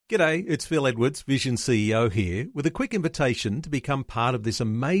G'day, it's Phil Edwards, Vision CEO here, with a quick invitation to become part of this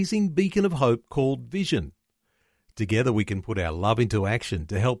amazing beacon of hope called Vision. Together we can put our love into action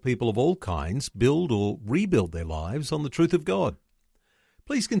to help people of all kinds build or rebuild their lives on the truth of God.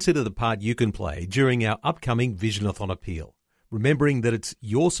 Please consider the part you can play during our upcoming Visionathon appeal, remembering that it's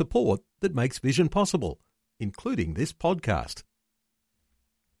your support that makes Vision possible, including this podcast.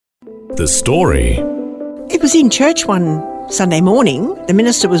 The story. It was in church one Sunday morning. The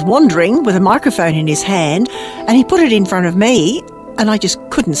minister was wandering with a microphone in his hand, and he put it in front of me, and I just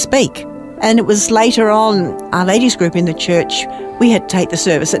couldn't speak. And it was later on, our ladies group in the church, we had to take the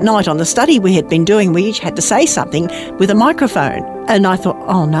service at night on the study we had been doing. We each had to say something with a microphone. And I thought,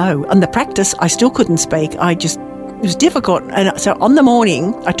 oh no. On the practice, I still couldn't speak. It was difficult. And so on the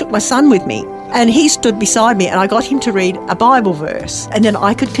morning, I took my son with me, and he stood beside me, and I got him to read a Bible verse, and then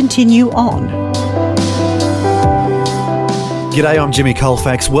I could continue on. G'day, I'm Jimmy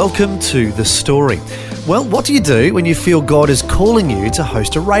Colfax. Welcome to The Story. Well, what do you do when you feel God is calling you to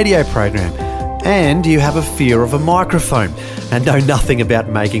host a radio program and you have a fear of a microphone and know nothing about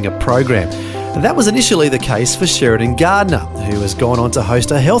making a program? That was initially the case for Sheridan Gardiner, who has gone on to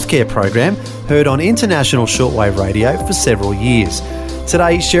host a healthcare program heard on international shortwave radio for several years.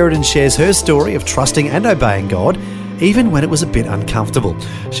 Today, Sheridan shares her story of trusting and obeying God, even when it was a bit uncomfortable.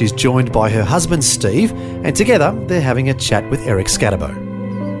 She's joined by her husband, Steve, and together they're having a chat with Eric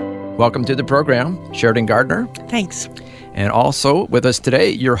Scatterbo. Welcome to the program, Sheridan Gardiner. Thanks. And also with us today,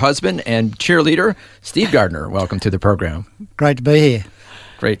 your husband and cheerleader, Steve Gardiner. Welcome to the program. Great to be here.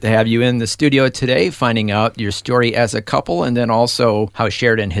 Great to have you in the studio today, finding out your story as a couple, and then also how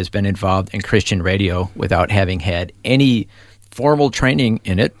Sheridan has been involved in Christian radio without having had any formal training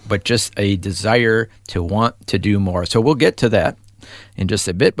in it, but just a desire to want to do more. So we'll get to that in just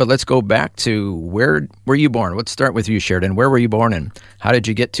a bit, but let's go back to where were you born? Let's start with you, Sheridan. Where were you born and how did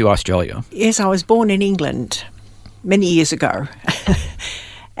you get to Australia? Yes, I was born in England many years ago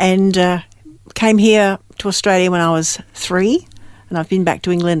and came here to Australia when I was 3, and I've been back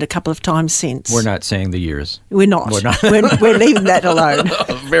to England a couple of times since. We're not saying the years. We're not. We're leaving that alone.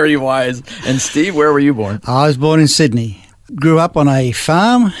 Very wise. And Steve, where were you born? I was born in Sydney. Grew up on a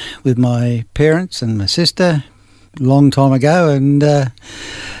farm with my parents and my sister a long time ago, and they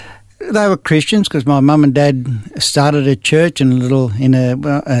were Christians because my mum and dad started a church in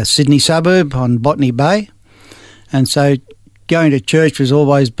a Sydney suburb on Botany Bay, and so going to church has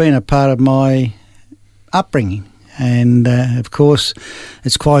always been a part of my upbringing. And of course,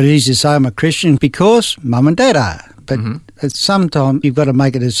 it's quite easy to say I'm a Christian because mum and dad are. But at some time, you've got to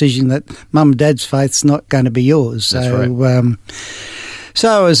make a decision that mum and dad's faith's not going to be yours. That's right. So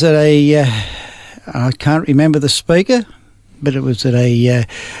I was at I can't remember the speaker, but it was at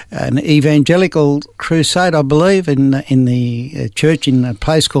an evangelical crusade, I believe, in the church in a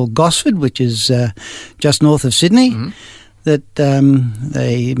place called Gosford, which is just north of Sydney. Mm-hmm. That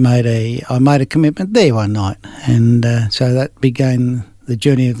I made a commitment there one night, and so that began the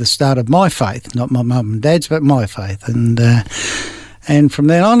journey of the start of my faith, not my mum and dad's, but my faith, and from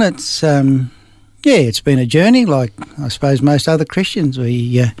then on, it's been a journey, like I suppose most other Christians.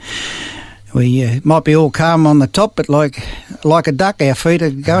 We might be all calm on the top, but like a duck, our feet are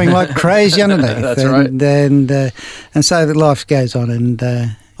going like crazy underneath. That's right. And so the life goes on, and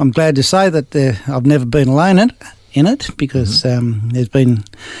I'm glad to say that I've never been alone in it because there's been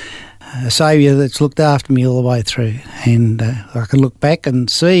a saviour that's looked after me all the way through, and I can look back and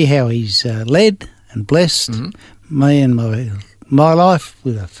see how he's led and blessed me and my life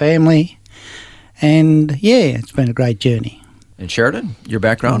with a family, and it's been a great journey. And Sheridan, your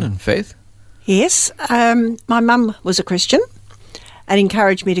background in faith? Yes, my mum was a Christian and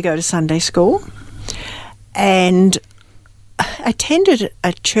encouraged me to go to Sunday school, and attended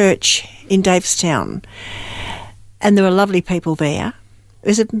a church in Davistown, and there were lovely people there. It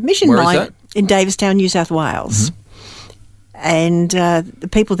was a mission line in Davistown, New South Wales, and the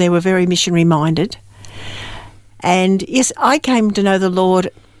people there were very missionary-minded. And yes, I came to know the Lord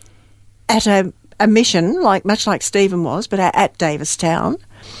at a mission, much like Stephen was, but at Davistown,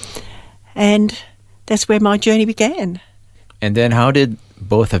 and that's where my journey began. And then how did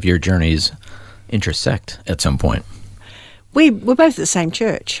both of your journeys intersect at some point? We were both at the same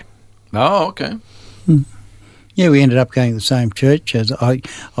church. Oh, okay. Yeah, we ended up going to the same church. As I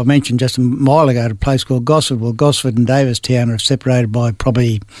mentioned just a while ago, at a place called Gosford. Well, Gosford and Davistown are separated by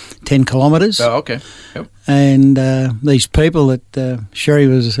probably 10 kilometres. Oh, okay. Yep. And these people that Sherry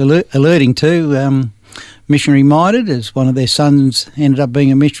was alluding to, missionary-minded, as one of their sons ended up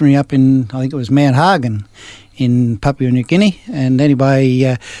being a missionary up in, I think it was Mount Hagen in Papua New Guinea. And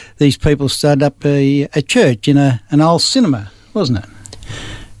anyway, these people started up a church in an old cinema, wasn't it?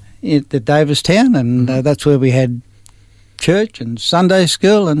 at Davistown, and that's where we had church and Sunday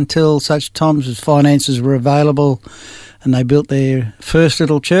school until such times as finances were available, and they built their first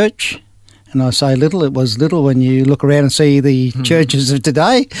little church. And I say little, it was little when you look around and see the churches of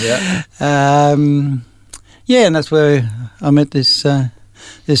today. Yeah. And that's where I met this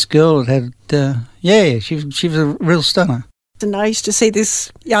girl that had, she was a real stunner. And I used to see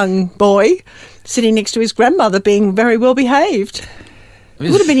this young boy sitting next to his grandmother being very well behaved. It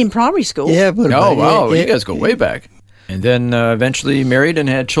would have been in primary school. Yeah, it would have been. Wow, yeah. you guys go way back. And then eventually married and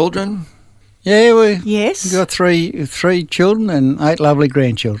had children? Yeah, we got three children and 8 lovely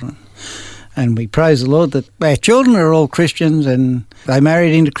grandchildren. And we praise the Lord that our children are all Christians and they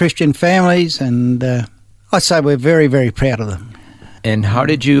married into Christian families, and I'd say we're very, very proud of them. And how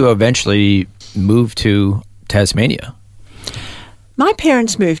did you eventually move to Tasmania? My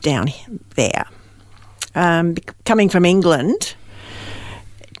parents moved down there. Coming from England,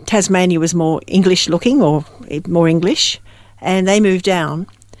 Tasmania was more English looking, or more English, and they moved down.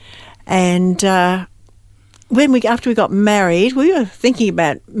 And after we got married, we were thinking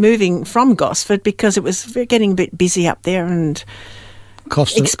about moving from Gosford because it was getting a bit busy up there and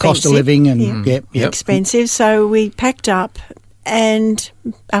cost of living and expensive. So we packed up, and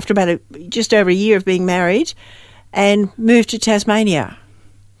after about just over a year of being married, and moved to Tasmania.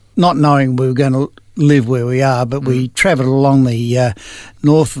 Not knowing we were going to live where we are, but we travelled along the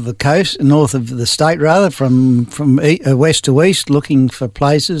north of the coast, north of the state rather, from west to east, looking for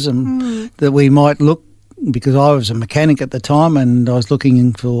places and that we might look, because I was a mechanic at the time and I was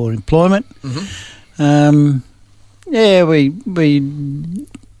looking for employment. We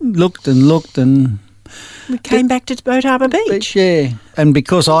looked and we came back to Boat Harbour Beach. Yeah, and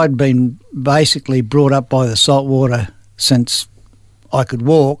because I'd been basically brought up by the saltwater since I could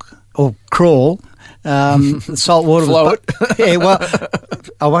walk or crawl, the saltwater float. Yeah, well,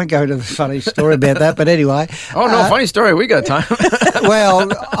 I won't go into the funny story about that, but anyway. Oh no, funny story. We got time. Well,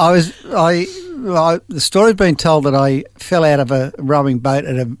 the story's been told that I fell out of a rowing boat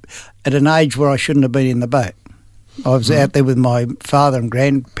at an age where I shouldn't have been in the boat. I was out there with my father and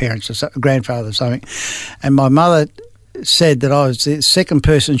grandparents, or grandfather or something, and my mother said that I was the second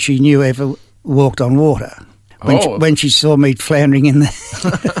person she knew ever walked on water when she saw me floundering in there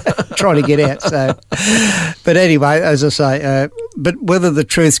trying to get out. So, but anyway, as I say, but whether the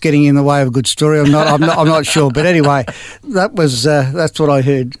truth's getting in the way of a good story or not, I'm not sure. But anyway, that's what I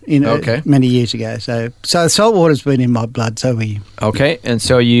heard many years ago. So saltwater's been in my blood. So okay, and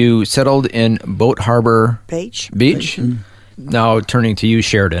so you settled in Boat Harbour Beach. Now turning to you,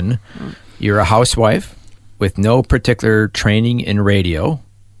 Sheridan, you're a housewife with no particular training in radio,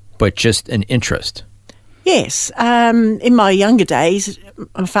 but just an interest. Yes. In my younger days,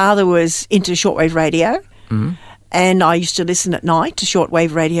 my father was into shortwave radio, and I used to listen at night to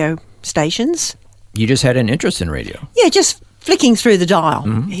shortwave radio stations. You just had an interest in radio? Yeah, just flicking through the dial,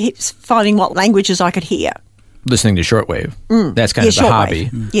 finding what languages I could hear. Listening to shortwave. That's kind of the hobby.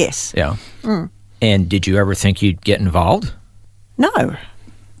 Yes. Yeah. And did you ever think you'd get involved? No.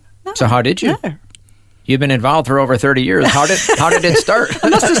 So how did you? No. You've been involved for over 30 years. How did it start? It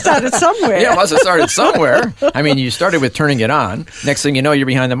must have started somewhere. Yeah, it must have started somewhere. I mean, you started with turning it on. Next thing you know, you're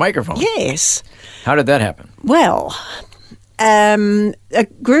behind the microphone. Yes. How did that happen? Well, a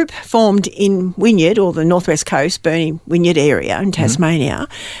group formed in Wynyard, or the northwest coast, Burnie Wynyard area in Tasmania,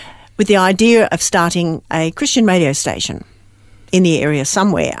 with the idea of starting a Christian radio station in the area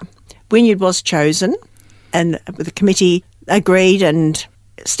somewhere. Wynyard was chosen, and the committee agreed and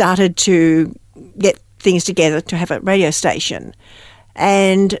started to get things together to have a radio station.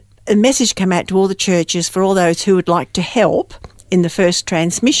 And a message came out to all the churches for all those who would like to help in the first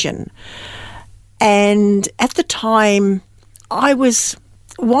transmission. And at the time, I was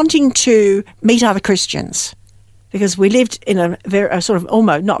wanting to meet other Christians because we lived in a sort of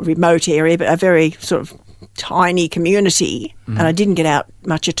almost not remote area, but a very sort of tiny community, and I didn't get out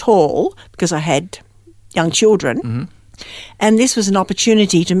much at all because I had young children. And this was an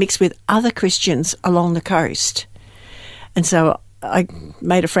opportunity to mix with other Christians along the coast. And so I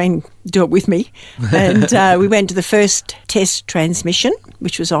made a friend do it with me. And we went to the first test transmission,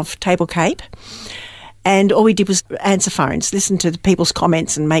 which was off Table Cape. And all we did was answer phones, listen to the people's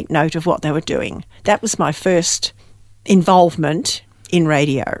comments and make note of what they were doing. That was my first involvement in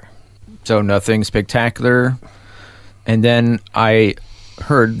radio. So nothing spectacular. And then I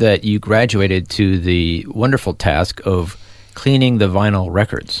heard that you graduated to the wonderful task of cleaning the vinyl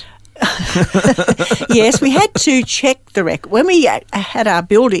records. Yes, we had to check the record. When we had our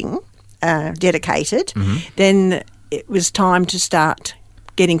building dedicated, then it was time to start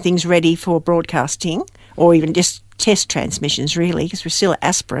getting things ready for broadcasting, or even just test transmissions, really, because we're still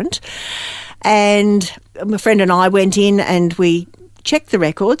aspirant. And my friend and I went in and we checked the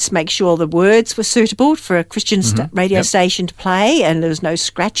records, make sure the words were suitable for a Christian radio station to play, and there was no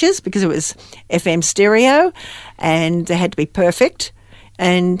scratches because it was FM stereo, and they had to be perfect.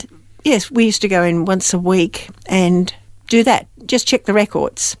 And yes, we used to go in once a week and do that, just check the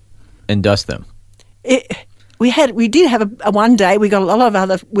records. And dust them. We did have a one day, we got a lot of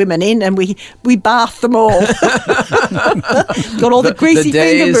other women in and we bathed them all. Got all the greasy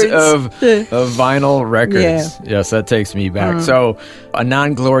fingerprints. The days of vinyl records. Yeah. Yes, that takes me back. So a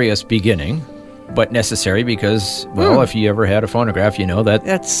non-glorious beginning, but necessary because, well, if you ever had a phonograph, you know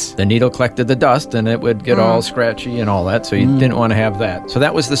that's the needle collected the dust and it would get all scratchy and all that, so you didn't want to have that. So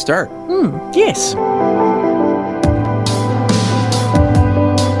that was the start. Yes.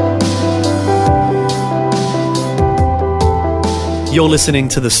 You're listening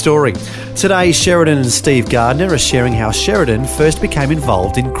to The Story. Today, Sheridan and Steve Gardiner are sharing how Sheridan first became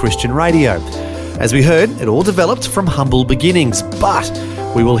involved in Christian radio. As we heard, it all developed from humble beginnings, but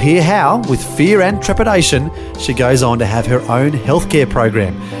we will hear how, with fear and trepidation, she goes on to have her own healthcare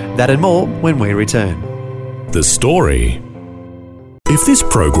program. That and more when we return. The Story. If this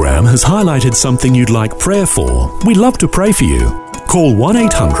program has highlighted something you'd like prayer for, we'd love to pray for you. Call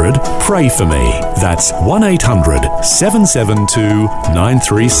 1-800-PRAY-FOR-ME. That's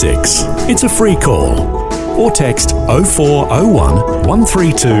 1-800-772-936. It's a free call. Or text 0401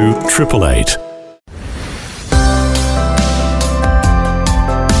 132 888.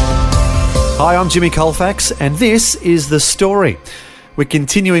 Hi, I'm Jimmy Colfax, and this is The Story. We're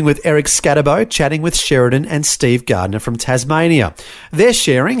continuing with Eric Scatterbo chatting with Sheridan and Steve Gardiner from Tasmania. They're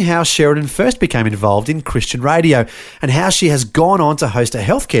sharing how Sheridan first became involved in Christian radio and how she has gone on to host a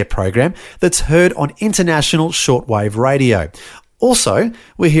healthcare program that's heard on international shortwave radio. Also,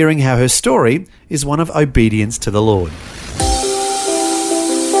 we're hearing how her story is one of obedience to the Lord.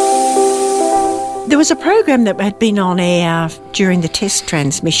 There was a program that had been on air during the test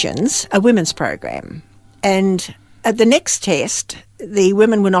transmissions, a women's program, and at the next test, the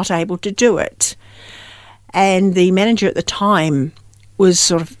women were not able to do it. And the manager at the time was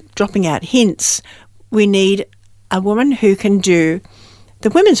sort of dropping out hints. We need a woman who can do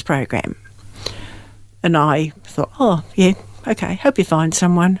the women's program. And I thought, oh, yeah, okay, hope you find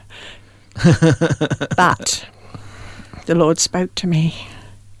someone. But the Lord spoke to me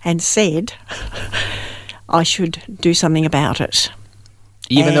and said I should do something about it.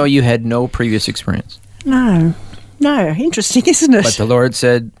 Even though you had no previous experience? No, interesting, isn't it? But the Lord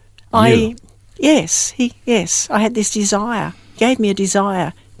said, Yes, I had this desire. He gave me a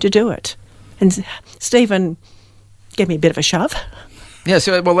desire to do it. And Stephen gave me a bit of a shove. Yeah,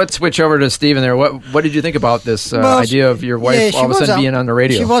 so let's switch over to Stephen there. What did you think about this idea of your wife all of a sudden being on the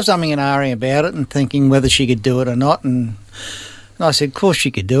radio? She was umming and ahhing about it and thinking whether she could do it or not. And I said, of course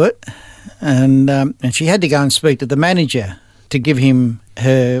she could do it. And she had to go and speak to the manager to give him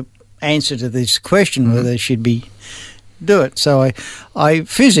her answer to this question, whether she'd do it. So I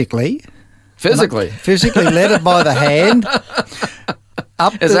physically led her by the hand.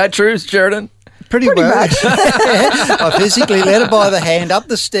 Is that true, Sheridan? Pretty much. I physically led her by the hand up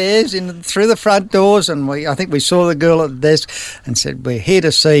the stairs through the front doors, and I think we saw the girl at the desk and said, we're here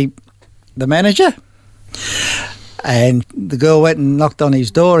to see the manager. And the girl went and knocked on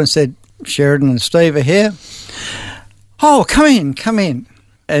his door and said, Sheridan and Steve are here. Oh, come in.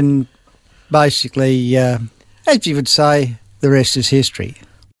 And basically, as you would say, the rest is history.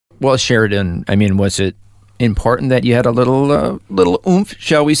 Well, Sheridan, I mean, was it important that you had a little oomph,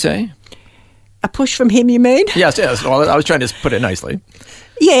 shall we say? A push from him, you mean? Yes. Well, I was trying to put it nicely.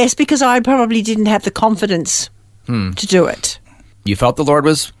 Yes, because I probably didn't have the confidence to do it. You felt the Lord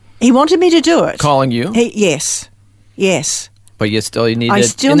was... He wanted me to do it. Calling you? Yes. But you still needed,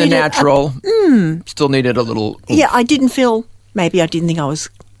 still needed still needed a little oomph. Yeah, I didn't think I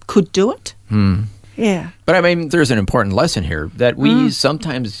could do it. Yeah. But I mean, there's an important lesson here that we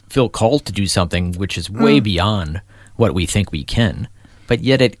sometimes feel called to do something which is way beyond what we think we can. But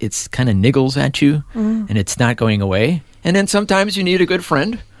yet it's kind of niggles at you and it's not going away. And then sometimes you need a good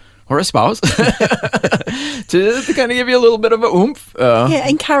friend or a spouse to kind of give you a little bit of a oomph.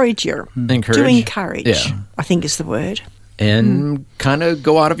 Encourage you. To encourage, I think is the word. And kind of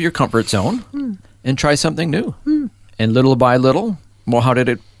go out of your comfort zone and try something new. And little by little, well, how did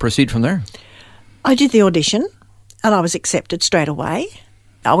it proceed from there? I did the audition and I was accepted straight away.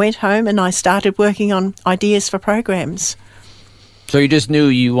 I went home and I started working on ideas for programs. So you just knew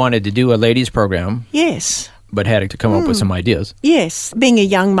you wanted to do a ladies program? Yes. But had to come up with some ideas? Yes. Being a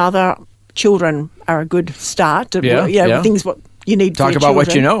young mother, children are a good start to things what you need Talk for your about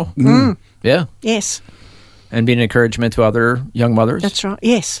children. what you know. Yeah. Yes. And being an encouragement to other young mothers? That's right.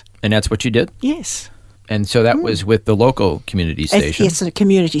 Yes. And that's what you did? Yes. And so that was with the local community station? Yes, a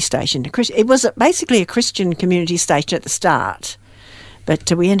community station. It was basically a Christian community station at the start, but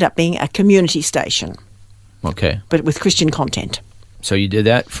we ended up being a community station. Okay. But with Christian content. So you did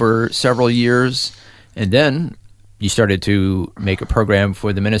that for several years, and then you started to make a program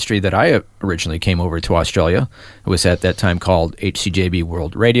for the ministry that I originally came over to Australia. It was at that time called HCJB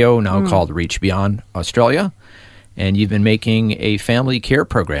World Radio, now called Reach Beyond Australia. And you've been making a family care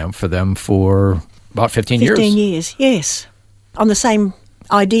program for them for about 15 years. 15 years, yes. On the same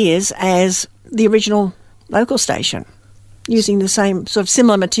ideas as the original local station, using the same sort of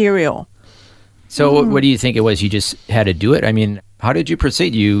similar material. So what do you think it was? You just had to do it? I mean, how did you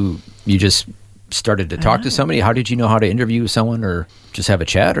proceed? You just started to talk to somebody? How did you know how to interview someone or just have a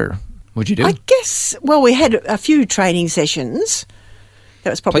chat, or what'd you do? I guess, well, we had a few training sessions. That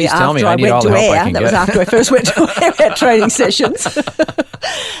was probably Please tell me. after I I need went all to the help I air. can That was get. after I first went to air. We had training sessions.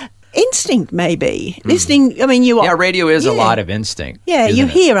 Instinct, maybe. Listening, I mean, Yeah, radio is a lot of instinct. Yeah, isn't you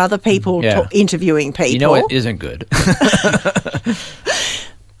it? hear other people Yeah. interviewing people. You know it isn't good.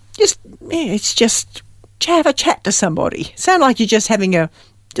 It's just to have a chat to somebody. Sound like you're just having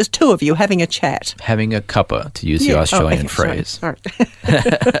just two of you having a chat. Having a cuppa, to use the Yeah. Australian Okay, phrase. Sorry.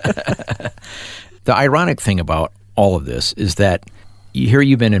 The ironic thing about all of this is that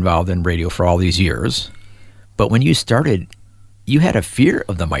you've been involved in radio for all these years, but when you started, you had a fear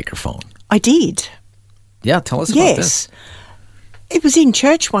of the microphone. I did. Yeah, tell us about this. Yes. It was in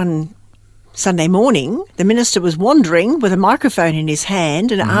church one Sunday morning. The minister was wandering with a microphone in his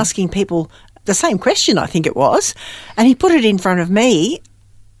hand and asking people the same question, I think it was, and he put it in front of me,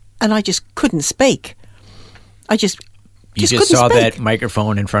 and I just couldn't speak. I just You just couldn't saw speak. that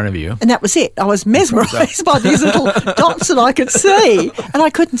microphone in front of you. And that was it. I was mesmerised by these little dots that I could see, and I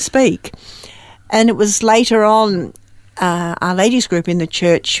couldn't speak. And it was later on, our ladies group in the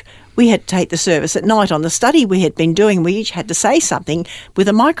church, we had to take the service at night on the study we had been doing. We each had to say something with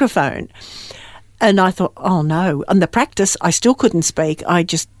a microphone. And I thought, oh no. On the practice, I still couldn't speak.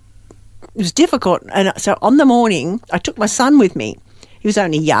 It was difficult. And so on the morning, I took my son with me. He was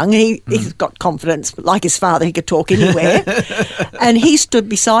only young, and he's got confidence. Like his father, he could talk anywhere. And he stood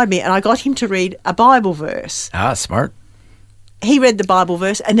beside me, and I got him to read a Bible verse. Ah, smart. He read the Bible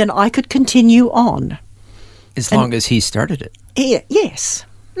verse, and then I could continue on. As long as he started it. Yes.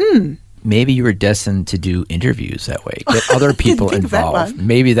 Maybe you were destined to do interviews that way. Get other people think of that involved. one.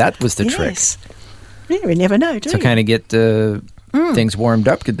 Maybe that was the trick. Yes. Yeah, we never know, do To you? kind of get things warmed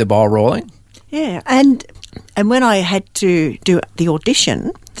up, get the ball rolling. Yeah, and when I had to do the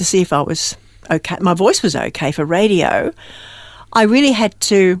audition to see if I was okay, my voice was okay for radio, I really had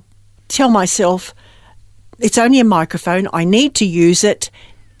to tell myself, it's only a microphone, I need to use it,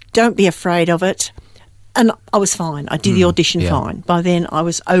 don't be afraid of it. And I was fine. I did the audition fine. By then, I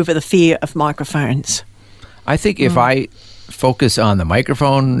was over the fear of microphones. I think if I focus on the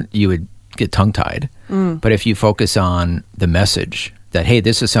microphone, you would get tongue-tied. But if you focus on the message that, hey,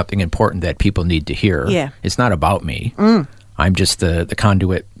 this is something important that people need to hear, it's not about me. I'm just the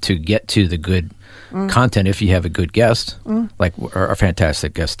conduit to get to the good content if you have a good guest, like our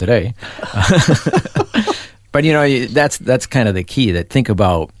fantastic guest today. But, that's kind of the key, that think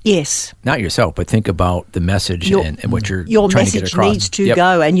about, not yourself, but think about the message and what you're Your trying to get message across. needs to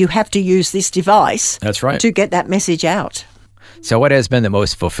go, and you have to use this device That's right. to get that message out. So what has been the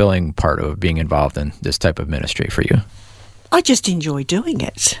most fulfilling part of being involved in this type of ministry for you? I just enjoy doing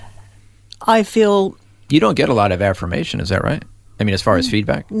it. I feel... You don't get a lot of affirmation, is that right? I mean, as far as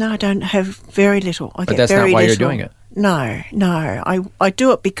feedback? No, I don't have very little. But that's not why you're doing it. No. I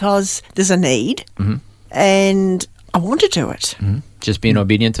do it because there's a need, and I want to do it. Just being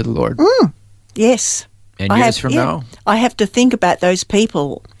obedient to the Lord. Yes. And years from now? I have to think about those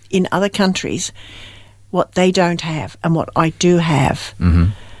people in other countries, what they don't have and what I do have,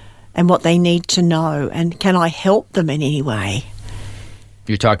 and what they need to know, and can I help them in any way?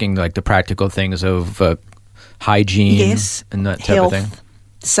 You're talking like the practical things of hygiene and that type health, of thing?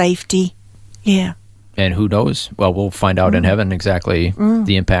 Safety, yeah. And who knows? Well, we'll find out in heaven exactly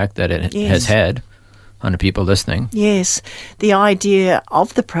the impact that it has had on the people listening. Yes. The idea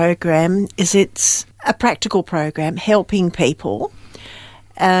of the program is it's a practical program helping people.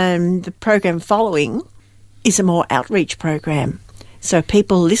 The program following is a more outreach program. So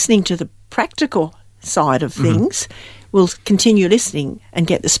people listening to the practical side of things will continue listening and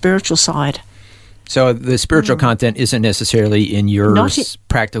get the spiritual side. So the spiritual content isn't necessarily in your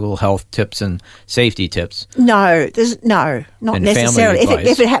practical health tips and safety tips. No, not And necessarily. family advice.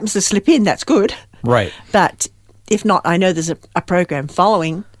 If it happens to slip in, that's good. Right. But if not, I know there's a program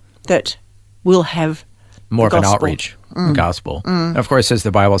following that will have More of an gospel. outreach, the gospel. Of course, as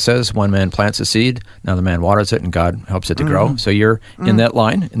the Bible says, one man plants a seed, another man waters it, and God helps it to grow. So you're in that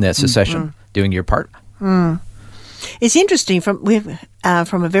line, in that succession, doing your part. It's interesting, we're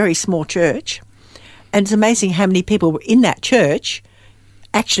from a very small church, and it's amazing how many people in that church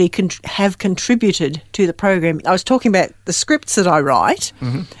actually have contributed to the program. I was talking about the scripts that I write,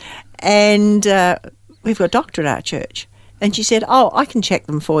 and we've got a doctor at our church, and she said, I can check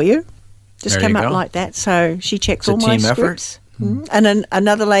them for you. Just There come you up go. like that. So she checks It's a all my team effort. scripts. And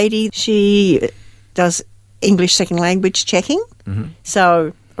another lady, she does English second language checking.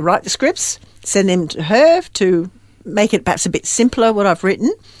 So I write the scripts, send them to her to make it perhaps a bit simpler what I've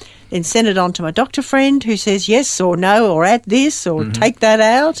written, then send it on to my doctor friend who says yes or no or add this or take that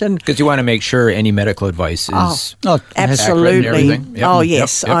out. And Because you want to make sure any medical advice is Oh, absolutely. everything. Yep. Oh, Yep.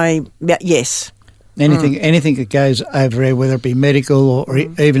 yes. Yep. Yes. anything that goes over there, whether it be medical or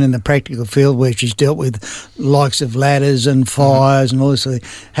even in the practical field where she's dealt with likes of ladders and fires and all this,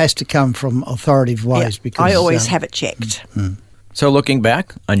 has to come from authoritative ways. Yeah. Because I always have it checked. So looking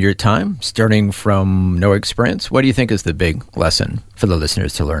back on your time, starting from no experience, what do you think is the big lesson for the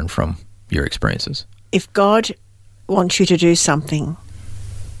listeners to learn from your experiences? If God wants you to do something,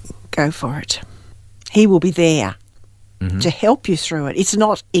 go for it. He will be there to help you through it. It's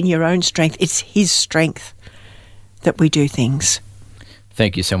not in your own strength, it's His strength that we do things.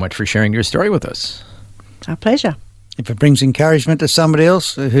 Thank you so much for sharing your story with us. Our pleasure. If it brings encouragement to somebody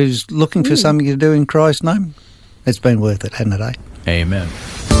else who's looking for something to do in Christ's name, it's been worth it, hasn't it, eh? Amen.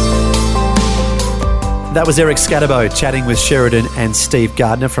 That was Eric Scatterbo chatting with Sheridan and Steve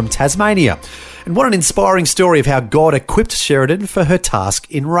Gardiner from Tasmania. And what an inspiring story of how God equipped Sheridan for her task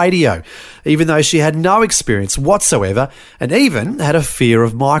in radio, even though she had no experience whatsoever and even had a fear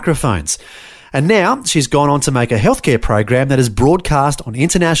of microphones. And now she's gone on to make a healthcare program that is broadcast on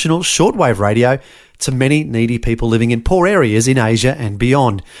international shortwave radio to many needy people living in poor areas in Asia and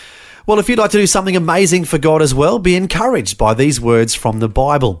beyond. Well, if you'd like to do something amazing for God as well, be encouraged by these words from the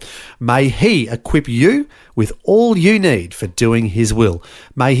Bible. May He equip you with all you need for doing His will.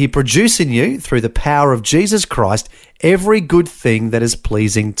 May He produce in you, through the power of Jesus Christ, every good thing that is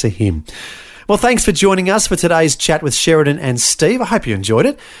pleasing to Him. Well, thanks for joining us for today's chat with Sheridan and Steve. I hope you enjoyed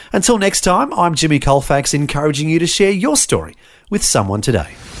it. Until next time, I'm Jimmy Colfax, encouraging you to share your story with someone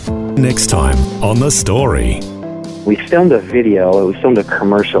today. Next time on The Story. We filmed a video, we filmed a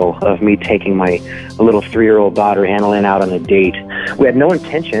commercial of me taking my little 3-year-old daughter, Annalyn, out on a date. We had no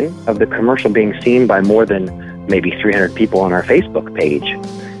intention of the commercial being seen by more than maybe 300 people on our Facebook page.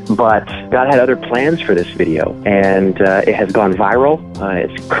 But God had other plans for this video, and it has gone viral.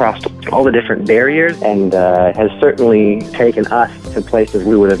 It's crossed all the different barriers and has certainly taken us to places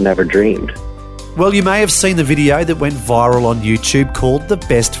we would have never dreamed. Well, you may have seen the video that went viral on YouTube called The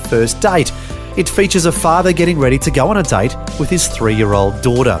Best First Date. It features a father getting ready to go on a date with his 3-year-old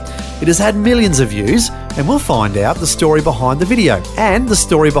daughter. It has had millions of views, and we'll find out the story behind the video and the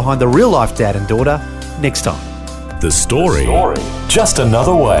story behind the real-life dad and daughter next time. The Story. Just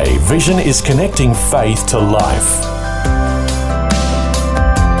another way Vision is connecting faith to life.